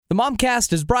The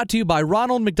Momcast is brought to you by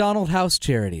Ronald McDonald House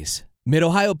Charities,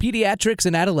 Mid-Ohio Pediatrics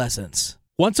and Adolescents,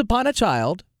 Once Upon a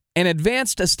Child, and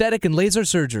Advanced Aesthetic and Laser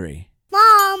Surgery.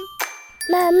 Mom!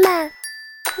 Mama!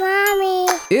 Mommy!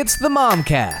 It's the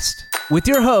Momcast with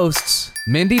your hosts,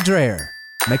 Mindy Dreher,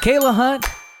 Michaela Hunt,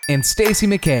 and Stacy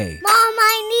McKay. Mom,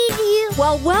 I need you!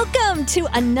 Well, welcome to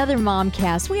another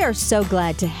Momcast. We are so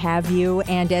glad to have you.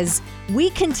 And as we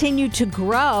continue to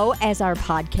grow as our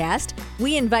podcast,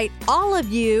 we invite all of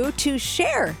you to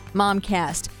share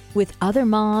Momcast with other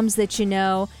moms that you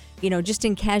know, just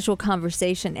in casual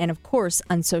conversation and, of course,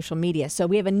 on social media. So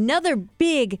we have another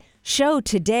big show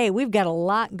today. We've got a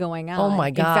lot going on. Oh,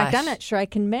 my gosh. In fact, I'm not sure I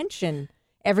can mention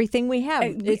everything we have.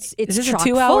 It's Is this a chock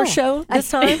 2-hour full. show this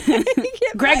time?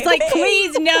 Greg's like,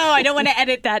 please, no, I don't want to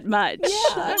edit that much.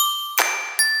 Yeah.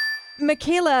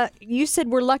 Michaela, you said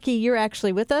we're lucky you're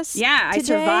actually with us. Yeah, I today.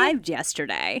 survived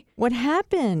yesterday. What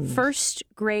happened? First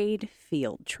grade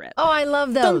field trip. Oh, I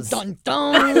love those. Dun,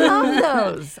 dun, I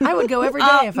love those. I would go every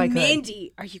day if I could.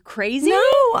 Mandy, are you crazy? No,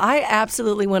 I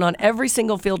absolutely went on every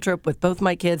single field trip with both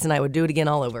my kids, and I would do it again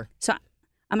all over. So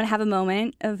I'm going to have a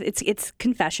moment of, it's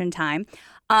confession time.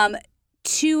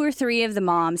 2 or 3 of the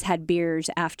moms had beers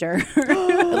after.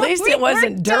 At least it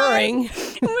wasn't during.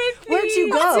 Where'd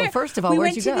you go? First of all,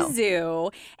 where'd you go? We went to the zoo.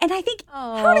 And I think,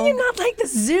 How do you not like the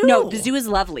zoo? no, the zoo is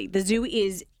lovely. The zoo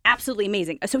is absolutely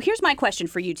amazing. So here's my question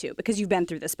for you two, because you've been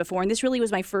through this before, and this really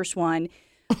was my first one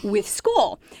with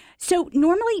school. So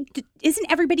normally,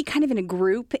 isn't everybody kind of in a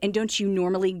group, and don't you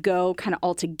normally go kind of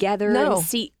all together No. and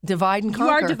see? Divide and You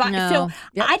conquer. are divided. No. So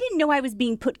Yep. I didn't know I was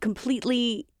being put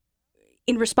completely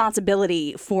in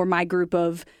responsibility for my group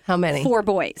of How many? 4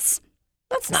 boys.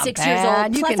 That's not 6 bad. years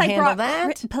old. You Plus can I handle brought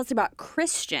that. Plus I brought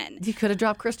Christian. You could have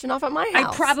dropped Christian off at my I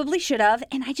house. probably should have,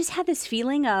 and I just had this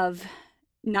feeling of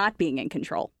not being in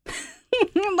control.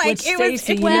 Which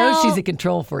Stacey, you know well, she's a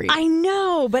control freak. I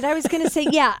know, but I was going to say,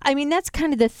 yeah, I mean, that's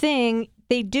kind of the thing.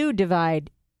 They do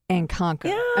divide and conquer.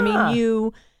 I Yeah.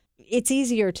 mean, it's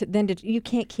easier you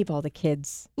can't keep all the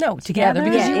kids. No, together,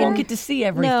 because you Yeah. won't get to see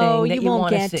everything No, that you you won't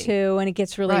want to get see. to, and it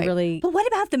gets really, Right. really. But what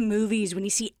about the movies when you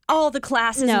see all the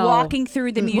classes No. walking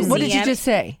through the museum? What did you just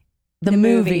say? The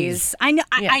movies. I know.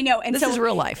 Yeah. I know. And This so is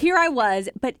real life. Here I was,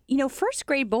 but first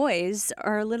grade boys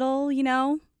are a little,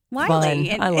 wily. Fun.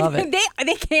 And I love it.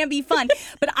 They can be fun.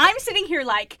 But I'm sitting here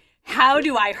like, how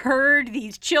do I herd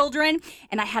these children?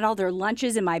 And I had all their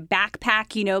lunches in my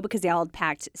backpack, because they all had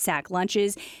packed sack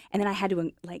lunches. And then I had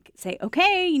to say,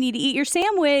 okay, you need to eat your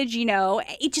sandwich.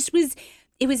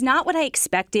 It was not what I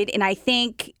expected. And I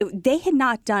think they had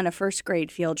not done a first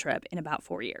grade field trip in about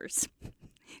 4 years.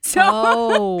 So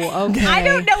Okay. I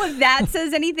don't know if that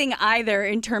says anything either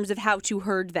in terms of how to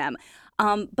herd them.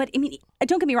 But I mean,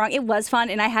 don't get me wrong, it was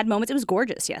fun, and I had moments. It was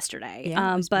gorgeous yesterday.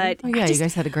 Yeah, it was but Oh, yeah, you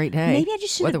guys had a great day. maybe I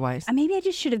just should. Weather-wise. Maybe I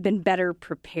just should have been better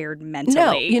prepared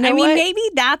mentally. you know I mean, what? maybe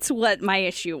that's what my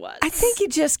issue was. I think you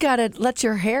just got to let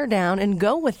your hair down and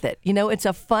go with it. It's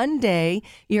a fun day.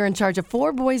 You're in charge of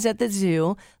 4 boys at the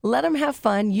zoo. Let them have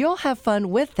fun. You'll have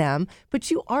fun with them. But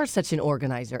you are such an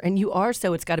organizer, and you are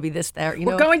it's got to be this, there.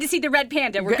 we're going to see the red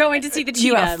panda. We're going to see the cheetah.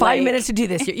 You have 5 minutes to do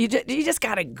this. You just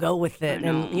got to go with it,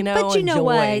 and But you know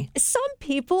enjoy. what? Some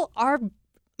people are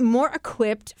more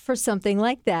equipped for something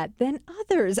like that than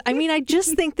others. I mean, I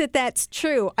just think that that's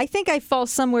true. I think I fall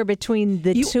somewhere between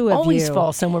the You two of you. always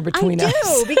fall somewhere between I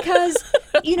us. do because,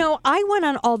 I went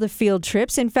on all the field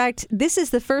trips. In fact, this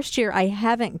is the first year I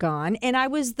haven't gone, and I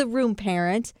was the room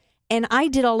parent, and I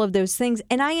did all of those things,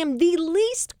 and I am the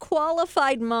least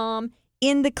qualified mom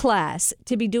in the class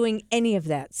to be doing any of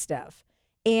that stuff.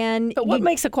 And But what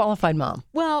makes a qualified mom?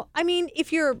 well, I mean,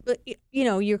 if you're,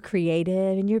 you're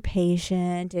creative and you're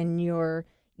patient and you're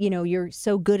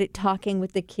so good at talking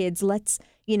with the kids, let's,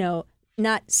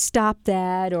 not stop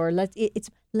that or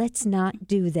let's not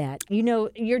do that.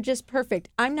 You're just perfect.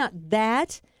 I'm not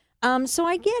that. So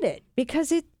I get it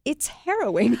because it's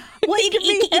harrowing. Well, it can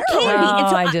be. Oh, And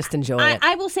so I just enjoy it.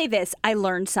 I will say this. I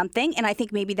learned something, and I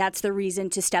think maybe that's the reason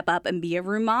to step up and be a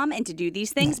room mom and to do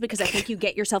these things, because I think you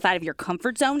get yourself out of your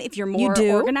comfort zone if you're more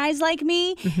do. organized like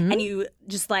me and you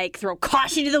just throw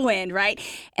caution to the wind, right?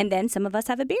 And then some of us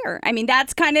have a beer. I mean,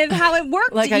 that's kind of how it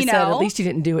worked, Like I know. said, at least you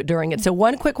didn't do it during it. So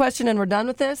one quick question and we're done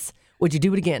with this. Would you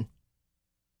do it again?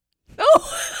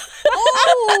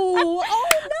 Oh,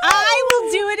 I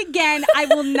will do it again. I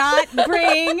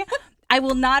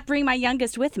will not bring my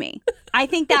youngest with me. I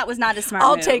think that was not a smart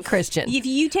I'll move. take Christian. If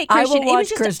you take I Christian, will it was watch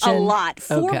just Christian. a lot.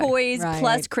 4 Okay. boys Right.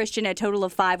 plus Christian, a total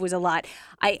of 5 was a lot.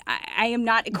 I am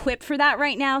not equipped for that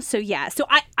right now. So yeah. So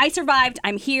I survived.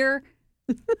 I'm here.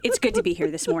 It's good to be here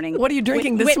this morning. What are you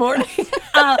drinking this morning?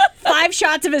 5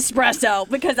 shots of espresso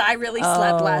because I really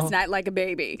slept last night like a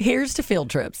baby. Here's to field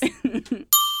trips.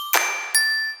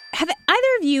 Have either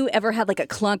of you ever had like a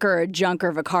clunker or a junker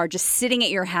of a car just sitting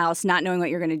at your house, not knowing what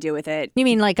you're going to do with it? You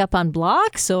mean like up on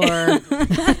blocks or? Not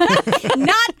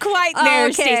quite there,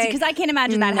 Okay. Stacey, because I can't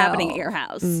imagine that No. happening at your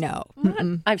house. No.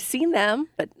 I've seen them,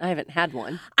 but I haven't had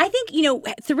one. I think,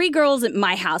 3 girls at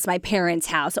my house, my parents'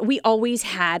 house, we always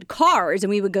had cars, and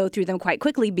we would go through them quite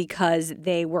quickly because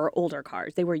they were older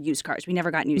cars. They were used cars. We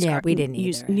never got we didn't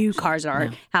either, new cars at our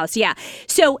house. Yeah.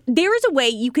 So there is a way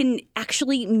you can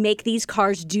actually make these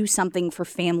cars do something for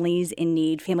families in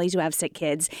need, families who have sick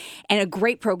kids, and a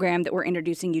great program that we're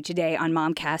introducing you today on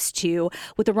Momcast 2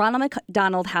 with the Ronald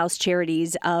McDonald House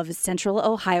Charities of Central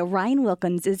Ohio. Ryan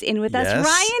Wilkins is in with us. Yes.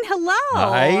 Ryan, hello.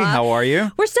 Hi, how are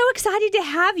you? We're so excited to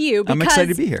have you because I'm excited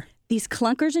to be here. these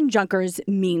clunkers and junkers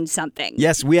mean something.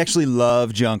 Yes, we actually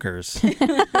love junkers.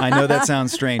 I know that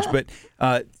sounds strange, but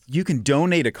you can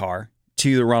donate a car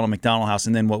to the Ronald McDonald House,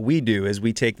 and then what we do is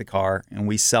we take the car and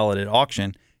we sell it at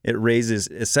auction. It raises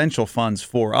essential funds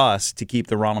for us to keep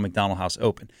the Ronald McDonald House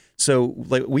open. So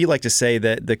we like to say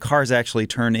that the cars actually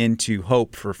turn into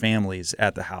hope for families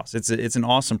at the house. It's an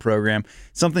awesome program,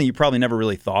 something you probably never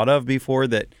really thought of before,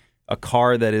 that a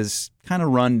car that is kind of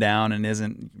run down and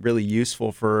isn't really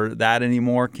useful for that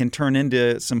anymore can turn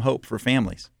into some hope for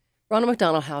families. Ronald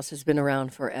McDonald House has been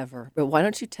around forever, but why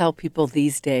don't you tell people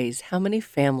these days how many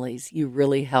families you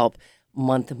really help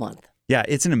month to month? Yeah,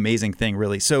 it's an amazing thing,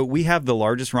 really. So we have the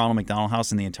largest Ronald McDonald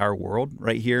House in the entire world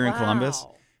right here in Columbus,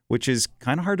 which is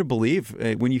kind of hard to believe.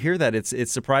 When you hear that,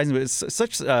 it's surprising, but it's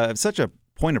such a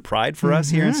point of pride for us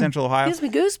here in Central Ohio. Gives me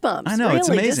goosebumps. I know, really, it's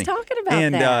amazing. Just talking about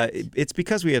and that. It's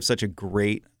because we have such a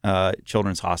great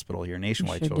children's hospital here.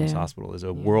 Nationwide Children's Hospital is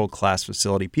a world-class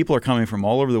facility. People are coming from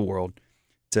all over the world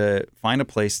to find a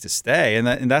place to stay,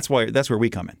 and that's where we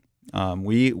come in.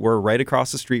 We're right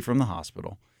across the street from the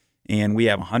hospital. And we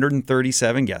have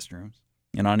 137 guest rooms.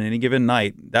 And on any given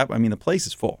night, the place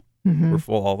is full. We're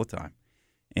full all the time.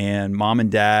 And mom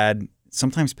and dad,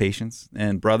 sometimes patients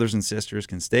and brothers and sisters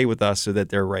can stay with us so that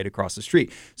they're right across the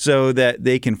street so that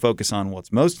they can focus on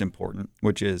what's most important,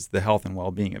 which is the health and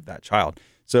well-being of that child.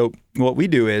 So what we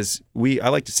do is I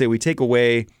like to say we take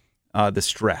away the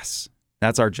stress.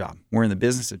 That's our job. We're in the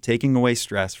business of taking away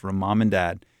stress from mom and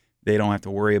dad. They don't have to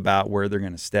worry about where they're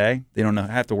going to stay. They don't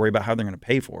have to worry about how they're going to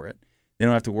pay for it. They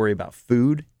don't have to worry about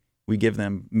food. We give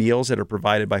them meals that are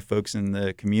provided by folks in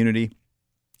the community.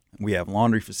 We have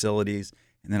laundry facilities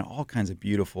and then all kinds of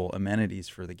beautiful amenities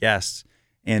for the guests.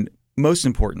 And most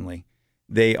importantly,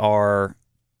 they're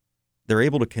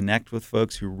able to connect with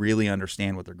folks who really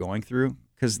understand what they're going through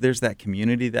because there's that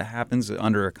community that happens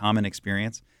under a common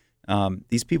experience.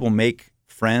 These people make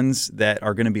friends that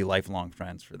are going to be lifelong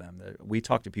friends for them. We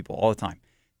talk to people all the time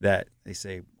that they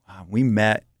say, wow, we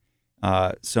met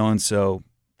so-and-so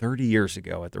 30 years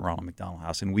ago at the Ronald McDonald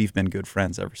House, and we've been good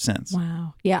friends ever since.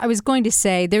 Wow. Yeah, I was going to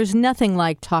say there's nothing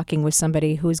like talking with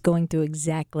somebody who is going through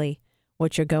exactly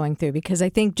what you're going through, because I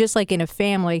think just like in a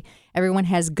family, everyone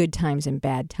has good times and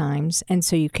bad times, and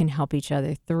so you can help each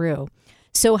other through.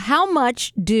 So how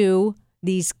much do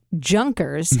these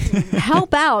junkers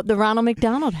help out the Ronald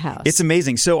McDonald House? It's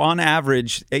amazing. So on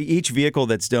average, each vehicle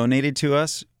that's donated to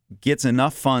us gets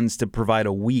enough funds to provide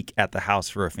a week at the house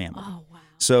for a family. Oh, wow.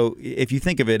 So if you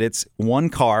think of it, it's one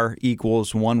car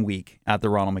equals 1 week at the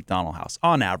Ronald McDonald House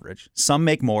on average. Some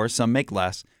make more, some make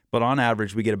less, but on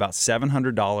average, we get about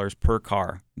 $700 per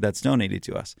car that's donated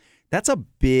to us. That's a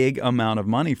big amount of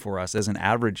money for us as an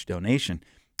average donation.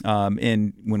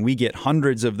 And when we get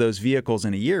hundreds of those vehicles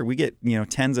in a year, we get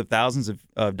tens of thousands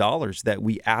of dollars that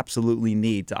we absolutely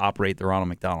need to operate the Ronald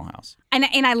McDonald House. And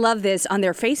I love this on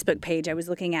their Facebook page. I was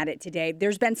looking at it today.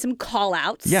 There's been some call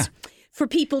outs for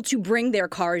people to bring their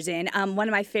cars in. One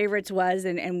of my favorites was,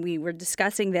 and we were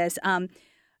discussing this,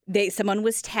 someone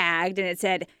was tagged and it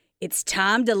said, "It's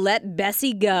time to let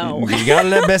Bessie go." You got to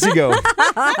let Bessie go.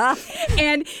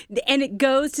 And it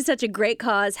goes to such a great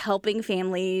cause, helping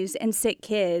families and sick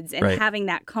kids and having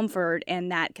that comfort and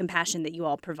that compassion that you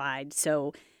all provide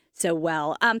so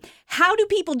well. How do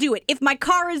people do it? If my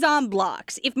car is on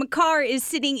blocks, if my car is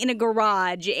sitting in a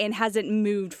garage and hasn't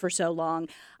moved for so long,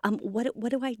 what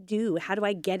do I do? How do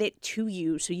I get it to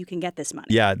you so you can get this money?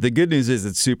 Yeah, the good news is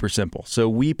it's super simple. So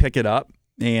we pick it up.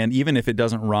 And even if it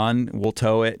doesn't run, we'll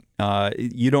tow it.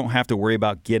 You don't have to worry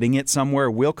about getting it somewhere.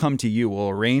 We'll come to you. We'll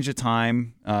arrange a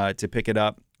time to pick it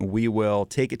up. We will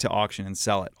take it to auction and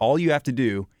sell it. All you have to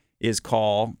do is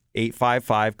call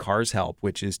 855-CARS-HELP,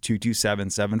 which is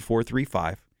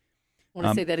 227-7435. Want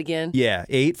to say that again? Yeah,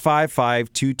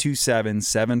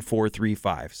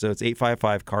 855-227-7435. So it's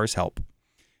 855-CARS-HELP.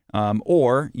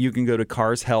 Or you can go to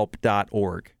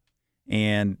carshelp.org.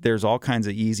 And there's all kinds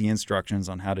of easy instructions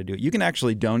on how to do it. You can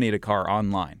actually donate a car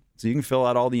online. So you can fill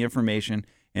out all the information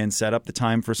and set up the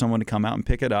time for someone to come out and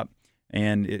pick it up.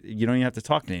 And you don't even have to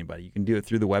talk to anybody. You can do it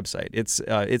through the website. It's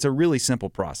a really simple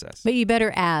process. But you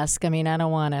better ask. I mean, I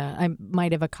don't want to. I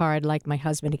might have a car I'd like my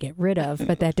husband to get rid of,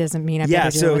 but that doesn't mean I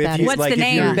better do it without him. What's the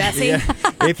name, Bessie?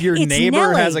 If your It's neighbor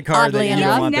Nellie, has a car that oddly you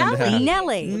enough. don't want them to have.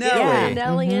 Nellie. Nellie. Yeah.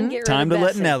 Nellie and get rid Time of to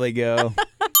let Bessie. Nellie go.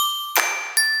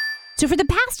 So for the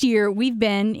past year, we've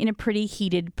been in a pretty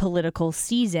heated political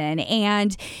season,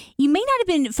 and you may not have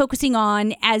been focusing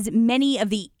on as many of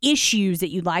the issues that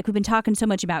you'd like. We've been talking so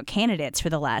much about candidates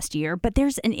for the last year, but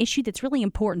there's an issue that's really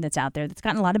important that's out there that's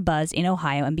gotten a lot of buzz in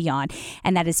Ohio and beyond,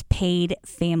 and that is paid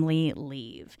family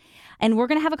leave. And we're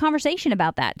going to have a conversation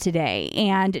about that today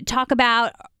and talk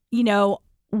about,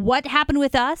 what happened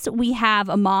with us. We have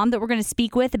a mom that we're going to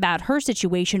speak with about her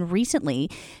situation recently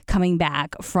coming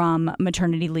back from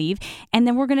maternity leave. And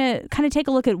then we're going to kind of take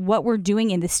a look at what we're doing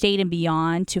in the state and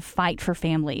beyond to fight for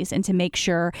families and to make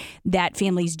sure that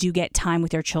families do get time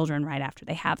with their children right after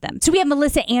they have them. So we have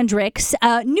Melissa Andrix,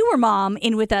 newer mom,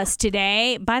 in with us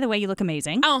today. By the way, you look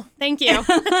amazing. Oh, thank you.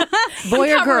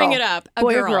 Boy I'm or covering girl? it up.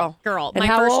 Boy or girl. girl? Girl. And My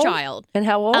how first old? child. And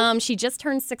how old? She just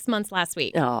turned 6 months last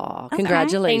week. Oh,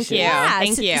 congratulations. Thank you. Yeah.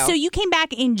 Thank you. So you came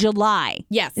back in July.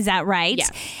 Yes. Is that right? Yes.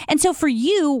 And so for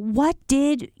you, what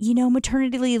did,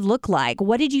 maternity leave look like?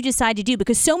 What did you decide to do?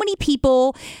 Because so many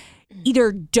people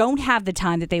either don't have the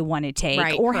time that they want to take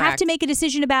Right, or have correct. to make a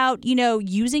decision about,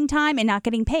 using time and not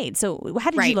getting paid. So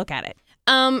how did you Right. look at it?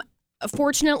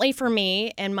 Fortunately for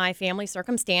me and my family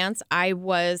circumstance, I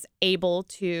was able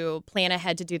to plan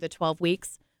ahead to do the 12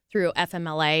 weeks through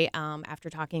FMLA after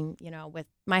talking, with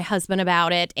my husband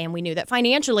about it. And we knew that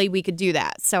financially we could do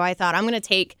that. So I thought I'm going to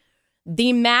take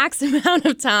the max amount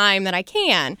of time that I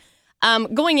can.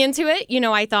 Going into it,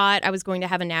 I thought I was going to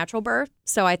have a natural birth.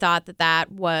 So I thought that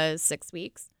was 6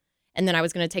 weeks. And then I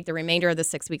was going to take the remainder of the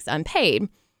 6 weeks unpaid.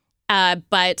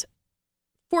 But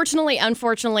fortunately,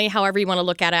 unfortunately, however you want to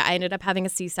look at it, I ended up having a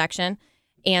C-section.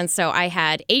 And so I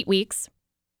had 8 weeks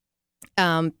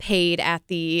paid at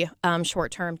the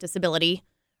short-term disability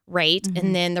rate. Mm-hmm.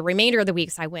 And then the remainder of the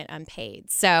weeks I went unpaid.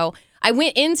 So I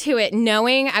went into it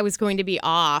knowing I was going to be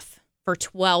off for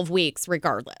 12 weeks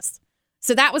regardless.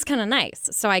 So that was kind of nice.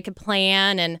 So I could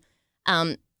plan and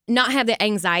not have the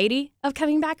anxiety of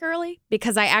coming back early,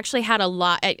 because I actually had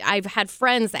I've had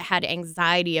friends that had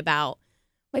anxiety about,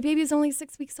 my baby's only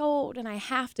 6 weeks old and I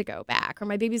have to go back, or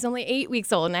my baby's only 8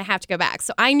 weeks old and I have to go back.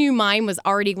 So I knew mine was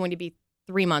already going to be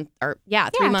 3 months, or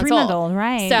 3 months 3 month old,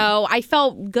 right. So I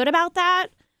felt good about that.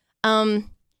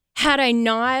 Had I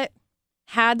not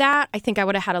had that, I think I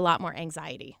would have had a lot more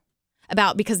anxiety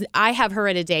because I have her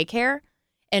at a daycare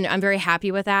and I'm very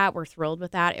happy with that. We're thrilled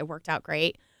with that. It worked out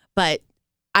great. But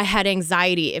I had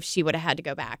anxiety if she would have had to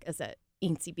go back as a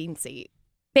eensy beensy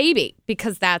baby,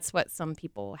 because that's what some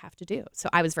people have to do. So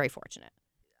I was very fortunate.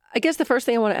 I guess the first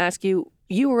thing I want to ask you,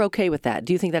 you were okay with that.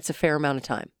 Do you think that's a fair amount of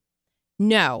time?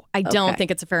 No, I don't Okay.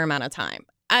 think it's a fair amount of time.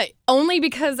 Only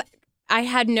because I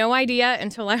had no idea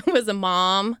until I was a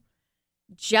mom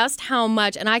just how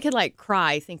much, and I could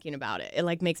cry thinking about it.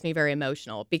 It makes me very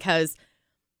emotional, because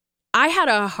I had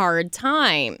a hard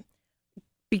time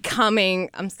becoming,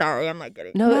 I'm sorry, I'm not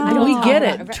getting. No, I don't we talk get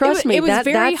about it. Trust me. It was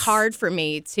very that's hard for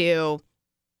me to,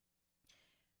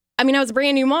 I was a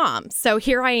brand new mom. So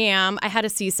here I am. I had a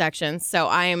C-section. So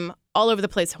I'm all over the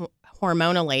place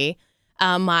hormonally.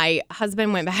 My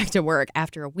husband went back to work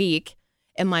after a week,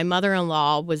 and my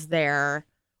mother-in-law was there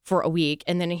for a week.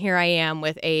 And then here I am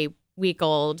with a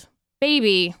week-old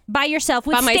baby. By yourself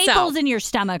with By myself. staples in your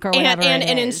stomach or whatever And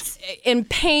it is. in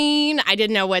pain. I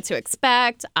didn't know what to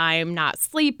expect. I'm not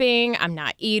sleeping. I'm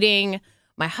not eating.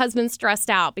 My husband's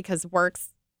stressed out because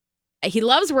he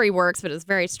loves where he works, but it's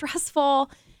very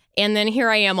stressful. And then here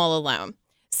I am all alone.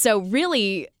 So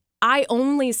really, I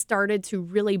only started to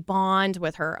really bond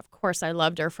with her. Of course, I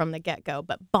loved her from the get-go,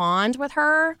 but bond with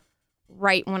her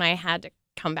right when I had to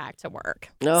come back to work.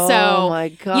 Oh, so, my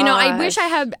God. I wish I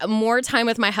had more time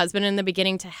with my husband in the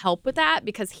beginning to help with that,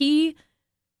 because he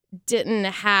didn't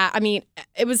have,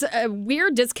 it was a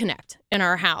weird disconnect in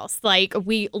our house.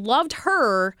 We loved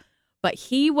her, but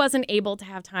he wasn't able to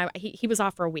have time. He was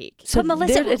off for a week. So But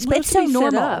Melissa, it's supposed it's to so be set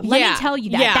normal. up. Let Yeah. me tell you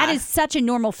that. Yeah. That is such a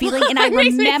normal feeling. And I It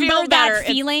makes me remember feel better. that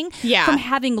feeling Yeah. from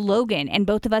having Logan and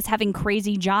both of us having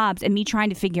crazy jobs and me trying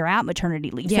to figure out maternity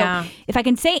leave. Yeah. So if I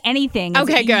can say anything,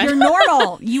 Okay, good. you're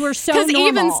normal. You are so Because normal.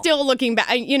 even still looking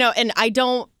back, and I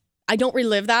I don't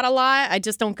relive that a lot. I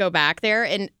just don't go back there.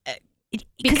 And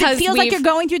because it feels like you're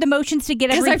going through the motions to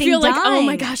get everything done. Because I feel like, oh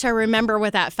my gosh, I remember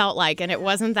what that felt like, and it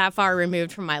wasn't that far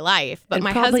removed from my life. But and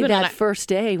my probably husband that first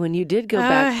day when you did go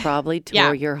back probably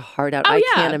tore your heart out. I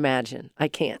can't imagine. I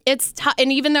can't. It's tough.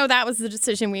 And even though that was the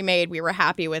decision we made, we were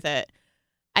happy with it.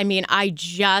 I mean, I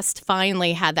just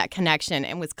finally had that connection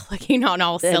and was clicking on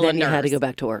all cylinders. And then you had to go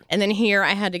back to work. And then here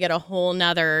I had to get a whole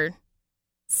nother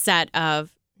set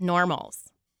of normals.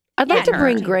 I'd like to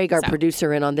bring Greg, our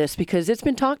producer, in on this because it's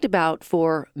been talked about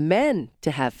for men to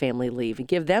have family leave and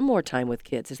give them more time with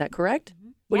kids. Is that correct?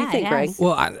 What do you think, Greg?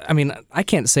 Well, I mean, I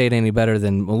can't say it any better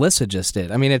than Melissa just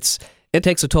did. I mean, it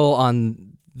takes a toll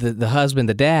on the husband,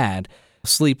 the dad,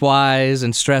 sleep-wise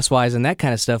and stress-wise and that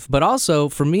kind of stuff. But also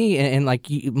for me, and like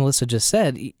Melissa just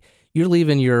said, you're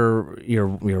leaving your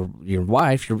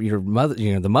wife, your mother,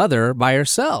 the mother by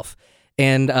herself,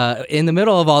 and in the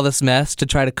middle of all this mess to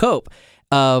try to cope.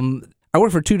 I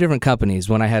worked for two different companies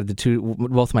when I had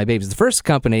both my babies. The first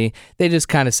company, they just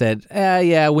kind of said,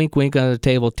 yeah, wink, wink on the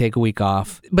table, take a week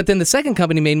off. But then the second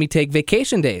company made me take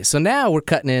vacation days. So now we're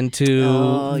cutting into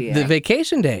the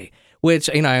vacation day, which,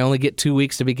 I only get 2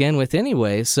 weeks to begin with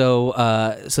anyway. So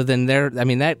then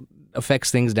that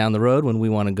affects things down the road when we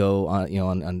want to go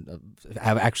on,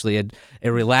 have actually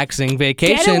a relaxing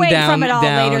vacation down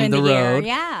the road.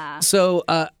 Yeah. So,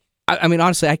 I mean,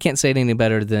 honestly, I can't say it any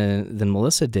better than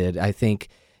Melissa did. I think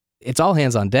it's all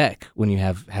hands on deck when you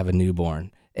have a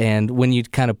newborn, and when you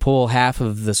kind of pull half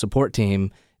of the support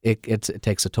team, it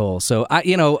takes a toll. So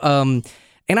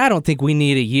and I don't think we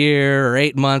need a year or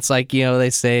 8 months like they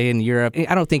say in Europe.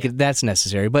 I don't think that's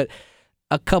necessary, but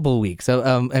a couple of weeks.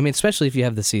 So I mean, especially if you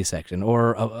have the C-section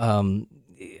or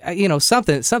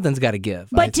something's got to give.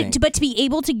 But to be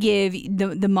able to give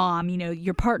the mom,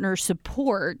 your partner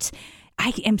support.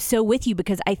 I am so with you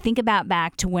because I think about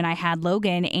back to when I had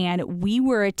Logan and we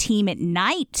were a team at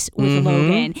night with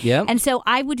Logan. Yep. And so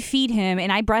I would feed him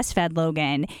and I breastfed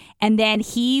Logan and then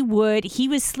he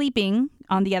was sleeping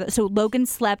on the other. So Logan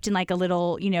slept in like a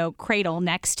little, cradle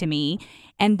next to me.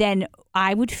 And then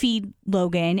I would feed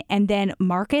Logan and then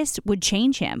Marcus would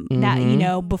change him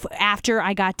after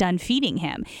I got done feeding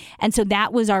him. And so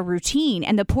that was our routine.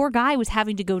 And the poor guy was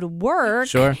having to go to work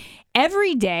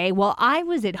every day while I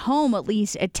was at home at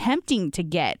least attempting to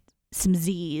get some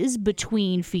Z's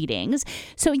between feedings.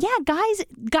 So yeah,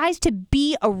 guys to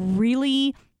be a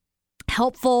really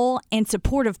helpful and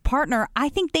supportive partner, I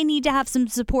think they need to have some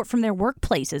support from their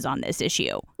workplaces on this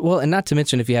issue. Well, and not to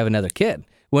mention if you have another kid.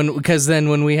 Because then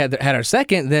when we had our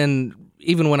second, then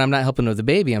even when I'm not helping with the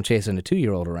baby, I'm chasing a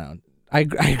 2-year-old around. I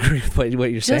agree with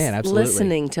what you're saying. Absolutely. Just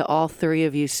listening to all three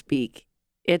of you speak,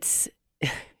 it's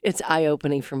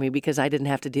eye-opening for me because I didn't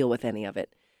have to deal with any of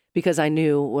it. Because I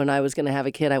knew when I was going to have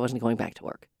a kid, I wasn't going back to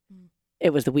work.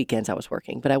 It was the weekends I was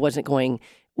working, but I wasn't going.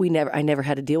 I never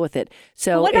had to deal with it.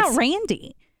 So what about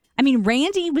Randy? I mean,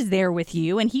 Randy was there with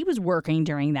you, and he was working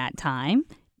during that time.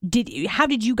 How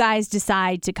did you guys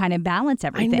decide to kind of balance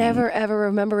everything? I never, ever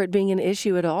remember it being an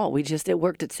issue at all. It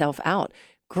worked itself out.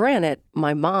 Granted,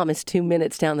 my mom is 2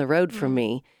 minutes down the road from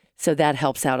me, so that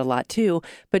helps out a lot too.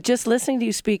 But just listening to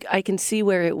you speak, I can see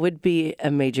where it would be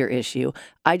a major issue.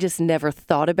 I just never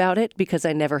thought about it because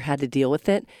I never had to deal with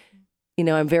it.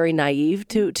 I'm very naive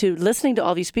to listening to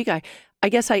all of you speak. I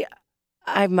guess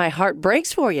my heart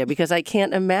breaks for you because I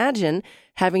can't imagine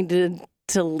having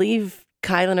to leave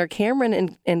Kylan or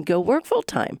Cameron and go work full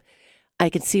time. I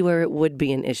can see where it would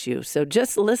be an issue. So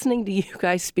just listening to you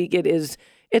guys speak,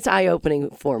 it's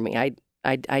eye-opening for me.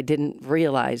 I didn't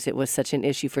realize it was such an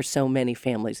issue for so many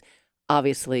families.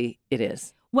 Obviously, it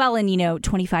is. Well, and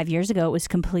 25 years ago, it was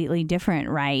completely different,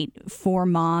 right? For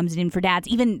moms and for dads,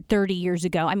 even 30 years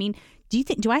ago. I mean,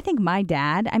 do I think my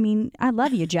dad, I mean, I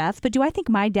love you, Jeff, but do I think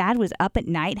my dad was up at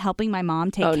night helping my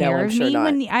mom take care of me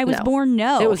when I was born?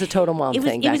 No. It was a total mom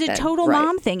thing. It was a total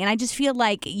mom thing. And I just feel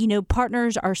like,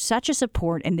 partners are such a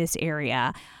support in this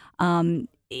area, in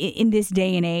this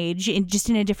day and age, just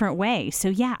in a different way. So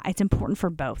yeah, it's important for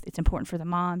both. It's important for the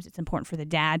moms. It's important for the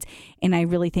dads. And I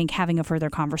really think having a further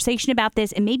conversation about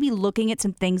this and maybe looking at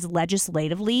some things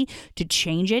legislatively to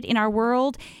change it in our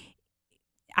world,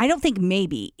 I don't think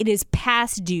maybe it is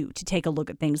past due to take a look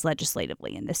at things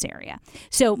legislatively in this area.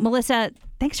 So, Melissa,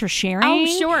 thanks for sharing. Oh,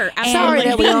 sure. Sorry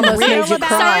that we almost made you cry.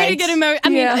 Sorry to get emotional. I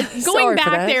mean, going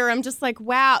back there, I'm just like,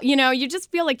 wow. You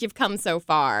just feel like you've come so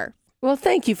far. Well,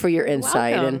 thank you for your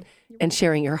insight and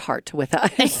sharing your heart with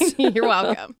us. You're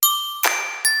welcome.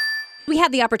 We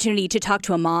had the opportunity to talk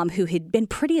to a mom who had been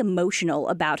pretty emotional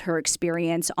about her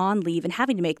experience on leave and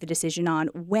having to make the decision on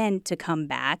when to come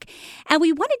back. And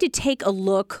we wanted to take a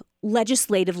look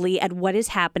legislatively at what is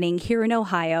happening here in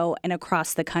Ohio and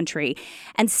across the country.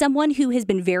 And someone who has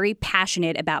been very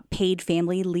passionate about paid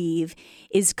family leave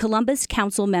is Columbus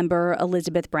Council member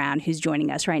Elizabeth Brown, who's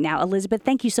joining us right now. Elizabeth,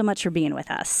 thank you so much for being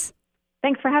with us.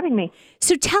 Thanks for having me.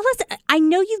 So tell us, I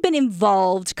know you've been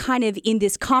involved kind of in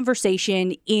this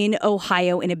conversation in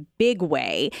Ohio in a big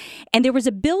way. And there was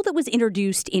a bill that was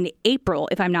introduced in April,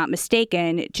 if I'm not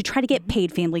mistaken, to try to get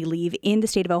paid family leave in the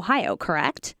state of Ohio,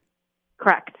 correct?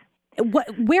 Correct.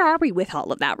 Where are we with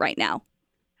all of that right now?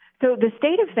 So the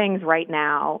state of things right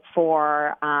now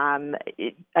for an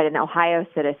Ohio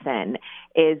citizen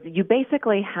is you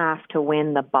basically have to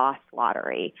win the boss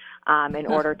lottery in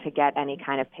order to get any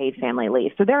kind of paid family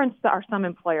leave. So there are some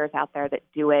employers out there that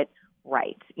do it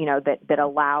right, that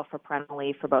allow for parental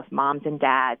leave for both moms and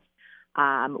dads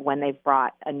when they've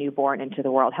brought a newborn into the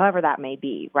world, however that may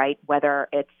be, right? Whether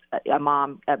it's a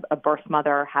mom, a birth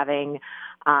mother having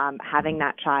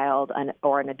that child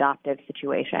or an adoptive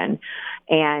situation.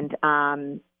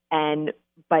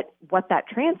 But what that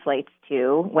translates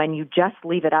to when you just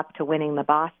leave it up to winning the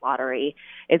boss lottery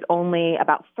is only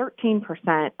about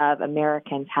 13% of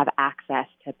Americans have access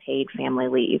to paid family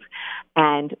leave.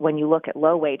 And when you look at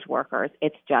low-wage workers,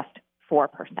 it's just 4%.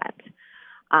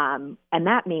 And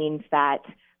that means that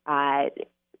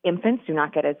infants do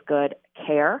not get as good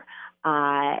care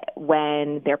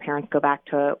when their parents go back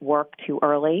to work too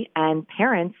early, and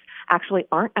parents actually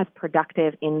aren't as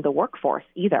productive in the workforce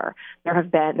either.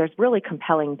 There's really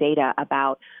compelling data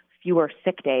about fewer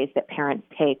sick days that parents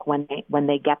take when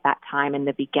they get that time in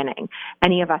the beginning.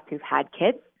 Any of us who've had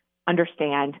kids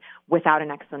understand without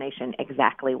an explanation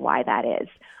exactly why that is.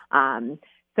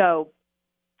 So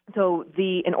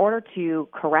in order to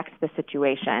correct the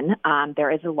situation,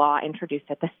 there is a law introduced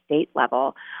at the state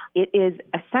level. It is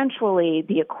essentially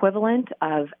the equivalent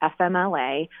of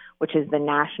FMLA, which is the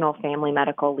National Family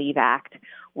Medical Leave Act,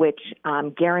 which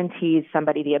guarantees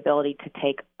somebody the ability to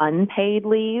take unpaid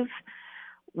leave.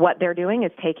 What they're doing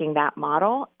is taking that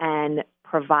model and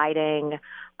providing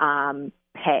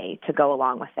pay to go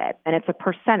along with it. And it's a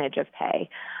percentage of pay.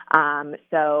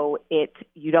 So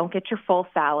you don't get your full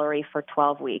salary for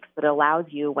 12 weeks, but it allows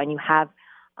you, when you have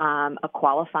a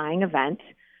qualifying event,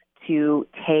 to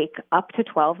take up to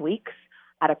 12 weeks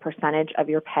at a percentage of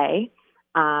your pay.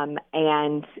 And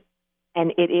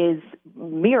it is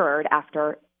mirrored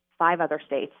after 5 other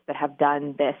states that have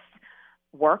done this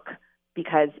work,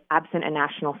 because absent a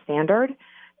national standard,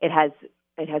 it has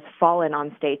fallen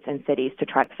on states and cities to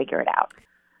try to figure it out.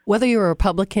 Whether you're a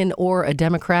Republican or a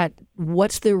Democrat,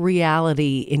 what's the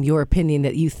reality, in your opinion,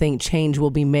 that you think change will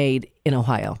be made in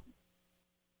Ohio?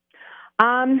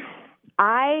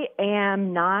 I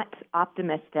am not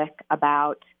optimistic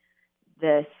about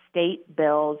the state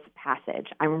bill's passage.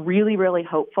 I'm really, really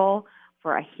hopeful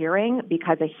for a hearing,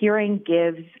 because a hearing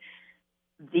gives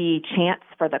the chance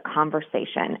for the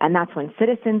conversation. And that's when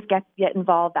citizens get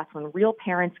involved. That's when real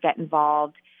parents get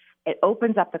involved. It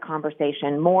opens up the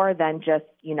conversation more than just,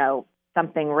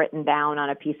 something written down on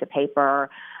a piece of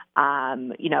paper,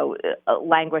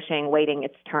 languishing, waiting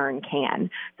its turn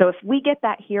can. So if we get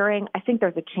that hearing, I think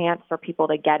there's a chance for people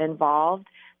to get involved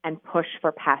and push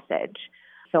for passage.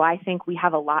 So I think we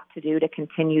have a lot to do to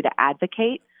continue to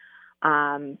advocate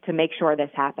to make sure this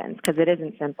happens, because it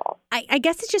isn't simple. I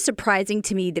guess it's just surprising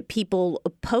to me that people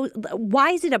oppose.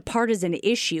 Why is it a partisan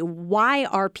issue? Why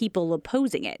are people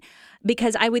opposing it?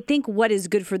 Because I would think what is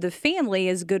good for the family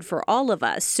is good for all of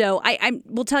us. So I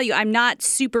will tell you, I'm not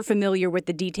super familiar with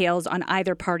the details on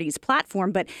either party's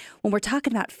platform, but when we're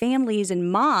talking about families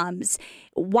and moms,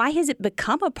 why has it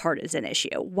become a partisan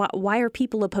issue? Why are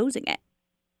people opposing it?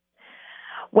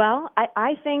 Well,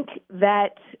 I think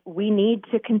that we need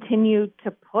to continue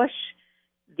to push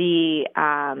to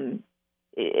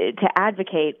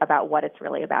advocate about what it's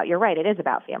really about. You're right, it is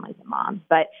about families and moms,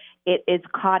 but it is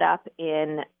caught up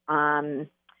in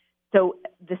so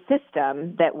the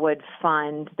system that would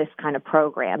fund this kind of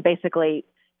program. Basically,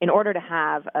 in order to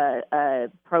have a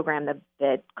program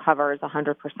that covers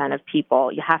 100% of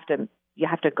people, you have to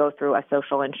go through a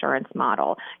social insurance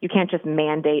model. You can't just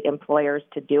mandate employers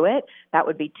to do it. That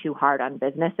would be too hard on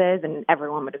businesses, and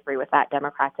everyone would agree with that,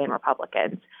 Democrats and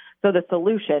Republicans. So the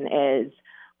solution is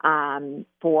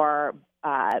for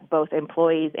both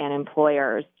employees and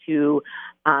employers to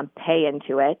pay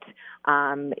into it.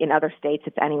 In other states,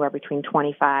 it's anywhere between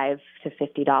 $25 to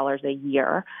 $50 a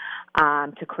year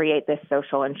to create this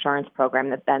social insurance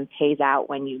program that then pays out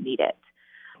when you need it.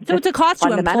 So it's a cost to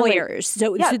fundamentally- employers.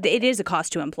 So Yeah. it is a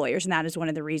cost to employers, and that is one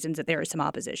of the reasons that there is some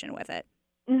opposition with it.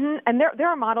 Mm-hmm. And there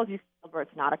are models you see where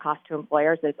it's not a cost to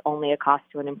employers, it's only a cost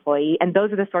to an employee. And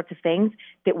those are the sorts of things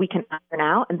that we can iron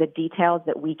out, and the details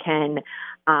that we can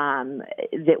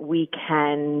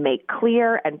make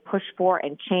clear and push for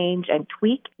and change and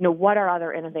tweak. What are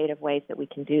other innovative ways that we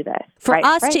can do this? For right?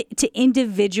 us Right. to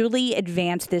individually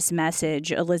advance this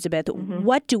message, Elizabeth,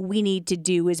 what do we need to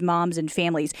do as moms and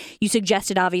families? You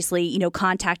suggested, obviously,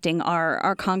 contacting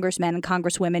our congressmen and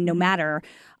congresswomen, no matter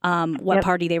what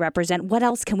party they represent. What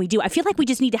else can we do? I feel like we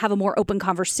just need to have a more open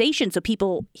conversation so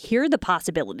people hear the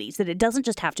possibilities, that it doesn't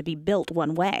just have to be built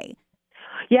one way.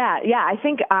 Yeah. I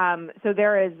think so.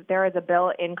 There is a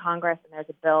bill in Congress and there's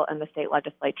a bill in the state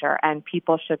legislature, and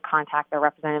people should contact their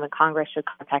representative in Congress, should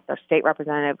contact their state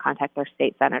representative, contact their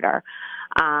state senator,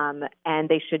 and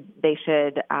they should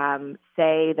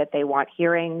say that they want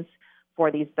hearings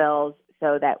for these bills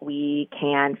so that we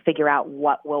can figure out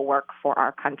what will work for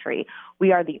our country.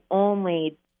 We are the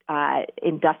only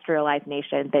industrialized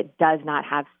nation that does not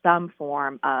have some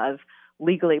form of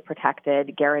legally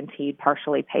protected, guaranteed,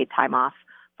 partially paid time off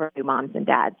for new moms and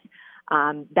dads.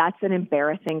 That's an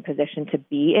embarrassing position to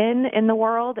be in the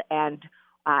world, and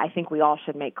I think we all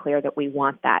should make clear that we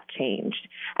want that changed.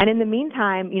 And in the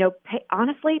meantime,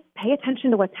 pay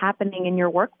attention to what's happening in your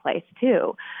workplace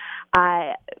too.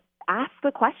 Ask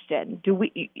the question: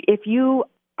 if you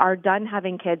are done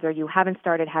having kids or you haven't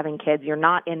started having kids, you're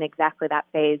not in exactly that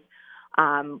phase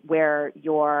where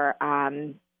you're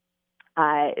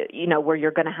where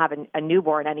you're going to have a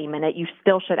newborn any minute, you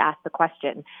still should ask the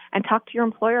question and talk to your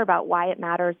employer about why it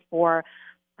matters for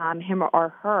him or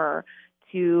her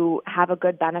to have a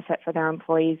good benefit for their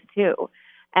employees too.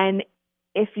 And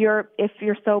if you're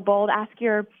so bold, ask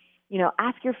your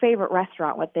favorite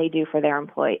restaurant what they do for their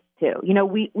employees too.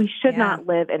 We should not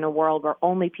live in a world where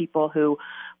only people who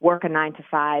work a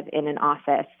 9-to-5 in an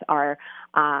office are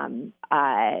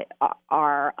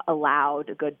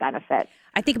allowed good benefits.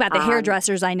 I think about the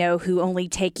hairdressers I know who only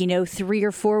take, 3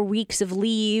 or 4 weeks of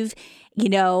leave,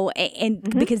 and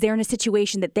because they're in a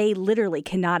situation that they literally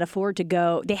cannot afford to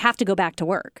go. They have to go back to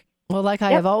work. Well, like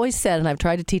I have always said, and I've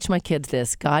tried to teach my kids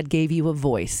this, God gave you a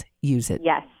voice. Use it.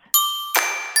 Yes.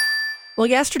 Well,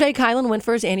 yesterday, Kylan went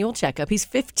for his annual checkup. He's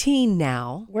 15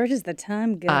 now. Where does the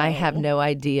time go? I have no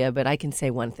idea, but I can say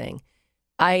one thing.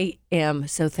 I am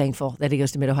so thankful that he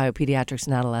goes to Mid-Ohio Pediatrics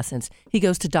and Adolescents. He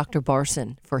goes to Dr.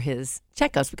 Barson for his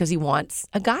checkups because he wants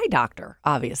a guy doctor,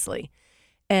 obviously.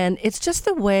 And it's just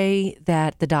the way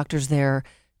that the doctors there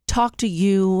talk to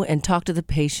you and talk to the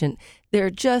patient. They're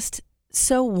just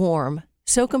so warm,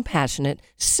 so compassionate,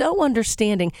 so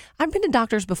understanding. I've been to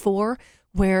doctors before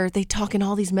where they talk in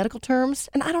all these medical terms,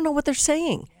 and I don't know what they're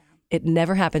saying. It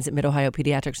never happens at Mid-Ohio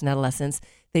Pediatrics and Adolescents.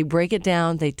 They break it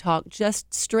down. They talk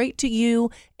just straight to you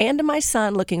and to my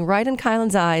son, looking right in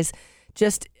Kylan's eyes.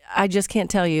 I just can't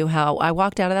tell you how I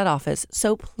walked out of that office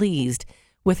so pleased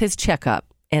with his checkup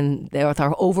and with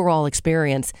our overall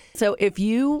experience. So if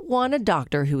you want a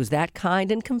doctor who is that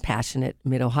kind and compassionate,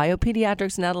 Mid-Ohio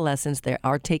Pediatrics and Adolescents, they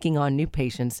are taking on new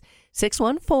patients.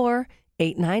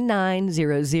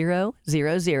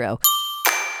 614-899-0000.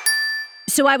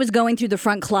 So I was going through the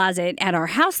front closet at our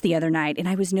house the other night, and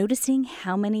I was noticing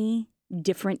how many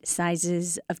different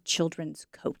sizes of children's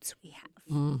coats we have.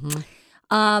 Mm-hmm.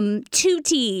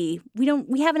 2T.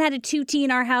 We haven't had a 2T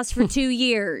in our house for 2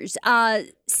 years.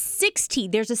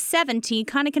 6T. There's a 7T.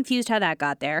 Kind of confused how that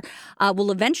got there.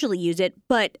 We'll eventually use it,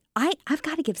 but I've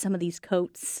got to give some of these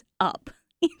coats up.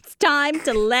 It's time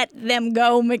to let them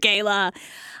go, Michaela.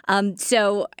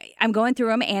 So I'm going through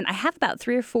them, and I have about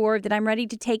 3 or 4 that I'm ready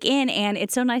to take in, and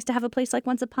it's so nice to have a place like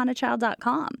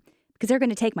OnceUponAChild.com because they're going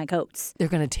to take my coats. They're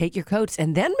going to take your coats.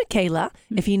 And then, Michaela,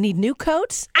 if you need new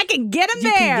coats, I can get them you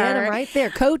there. can get them right there.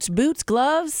 Coats, boots,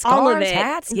 gloves, scarves, all of it.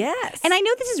 hats, yes. And I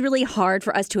know this is really hard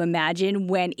for us to imagine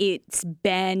when it's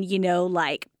been,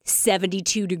 like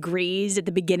 72 degrees at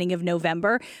the beginning of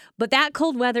November. But that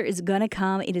cold weather is going to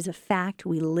come. It is a fact.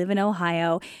 We live in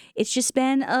Ohio. It's just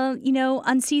been,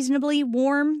 unseasonably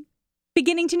warm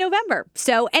beginning to November.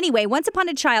 So anyway,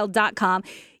 OnceUponAChild.com.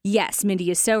 Yes,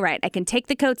 Mindy is so right. I can take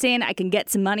the coats in. I can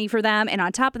get some money for them. And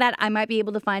on top of that, I might be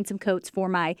able to find some coats for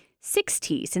my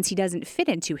 6T since he doesn't fit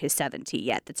into his 7T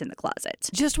yet that's in the closet.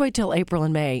 Just wait till April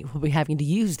and May. We'll be having to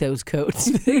use those coats.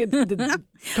 On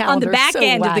the back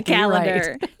end of the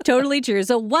calendar. Right. Totally true.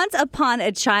 So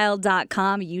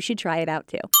OnceUponAChild.com. You should try it out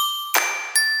too.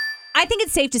 I think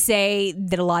it's safe to say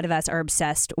that a lot of us are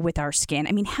obsessed with our skin.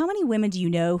 I mean, how many women do you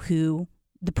know who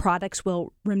the products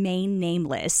will remain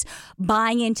nameless,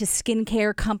 buying into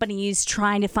skincare companies,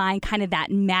 trying to find kind of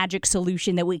that magic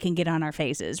solution that we can get on our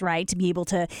faces, right? To be able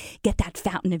to get that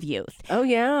fountain of youth. Oh,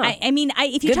 yeah. I mean,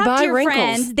 if you talk to your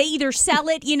friends, they either sell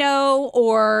it,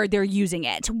 or they're using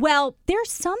it. Well,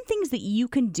 there's some things that you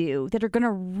can do that are going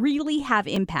to really have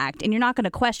impact, and you're not going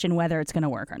to question whether it's going to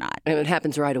work or not. And it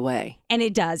happens right away. And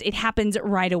it does. It happens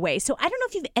right away. So I don't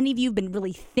know if any of you have been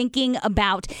really thinking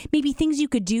about maybe things you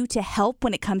could do to help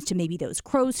when it comes to maybe those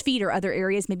crow's feet or other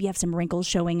areas. Maybe you have some wrinkles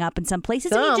showing up in some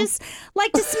places and you just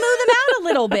like to smooth them out a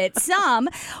little bit. Some.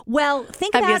 Well,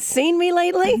 Have you seen me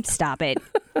lately? Stop it.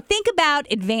 Think about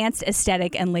advanced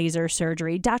aesthetic and laser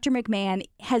surgery. Dr. McMahon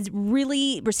has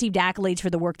really received accolades for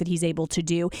the work that he's able to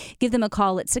do. Give them a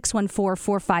call at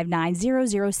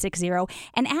 614-459-0060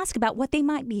 and ask about what they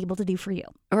might be able to do for you.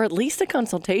 Or at least a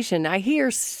consultation. I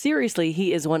hear, seriously,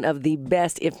 he is one of the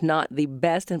best, if not the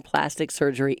best, in plastic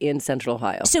surgery in Central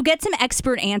Ohio. So get some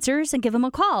expert answers and give them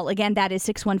a call. Again, that is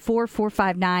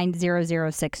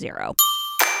 614-459-0060.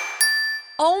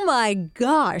 Oh my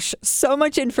gosh, so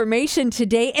much information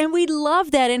today, and we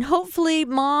love that. And hopefully,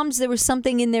 moms, there was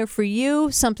something in there for you,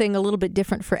 something a little bit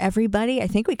different for everybody. I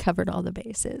think we covered all the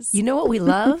bases. You know what we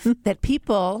love? That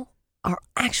people are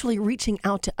actually reaching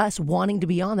out to us wanting to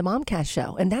be on the Momcast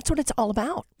show, and that's what it's all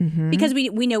about. Because we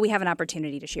know we have an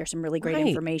opportunity to share some really great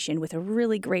information with a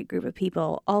really great group of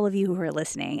people, all of you who are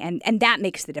listening, and that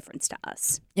makes the difference to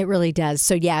us. It really does.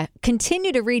 So yeah,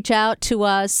 continue to reach out to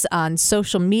us on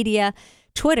social media.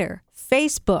 Twitter,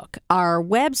 Facebook, our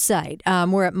website.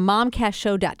 We're at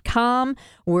momcastshow.com.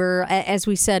 We're, as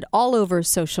we said, all over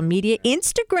social media.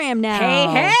 Instagram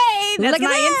now. Hey, that's Look at my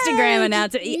that. Instagram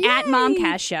announcement at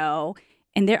Momcast Show.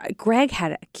 And Greg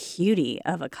had a cutie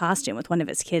of a costume with one of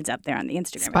his kids up there on the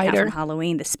Instagram account Spider. from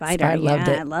Halloween. The spider. I loved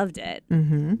it. I loved it.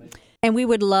 And we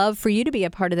would love for you to be a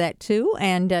part of that too.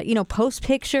 And, post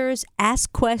pictures,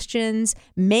 ask questions,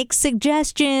 make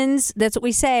suggestions. That's what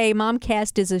we say.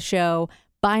 Momcast is a show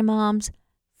by moms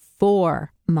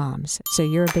for moms. So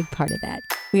you're a big part of that.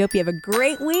 We hope you have a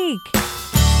great week.